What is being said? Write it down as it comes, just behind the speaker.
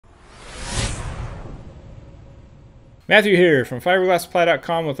Matthew here from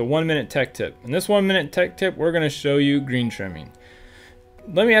fiberglassupply.com with a 1-minute tech tip. In this 1-minute tech tip, we're going to show you green trimming.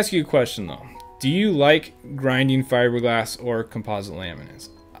 Let me ask you a question though. Do you like grinding fiberglass or composite laminates?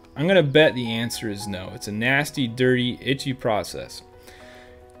 I'm going to bet the answer is no. It's a nasty, dirty, itchy process.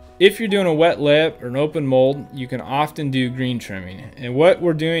 If you're doing a wet layup or an open mold, you can often do green trimming. And what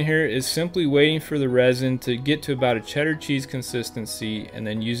we're doing here is simply waiting for the resin to get to about a cheddar cheese consistency and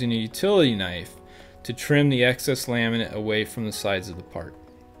then using a utility knife to trim the excess laminate away from the sides of the part.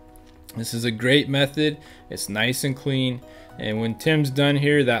 This is a great method. It's nice and clean. And when Tim's done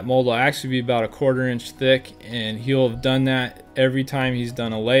here, that mold will actually be about 1/4 inch thick, and he'll have done that every time he's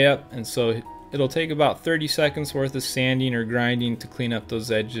done a layup. And so it'll take about 30 seconds worth of sanding or grinding to clean up those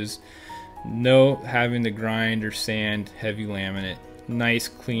edges. No having to grind or sand heavy laminate. Nice,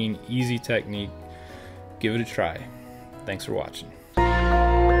 clean, easy technique. Give it a try. Thanks for watching.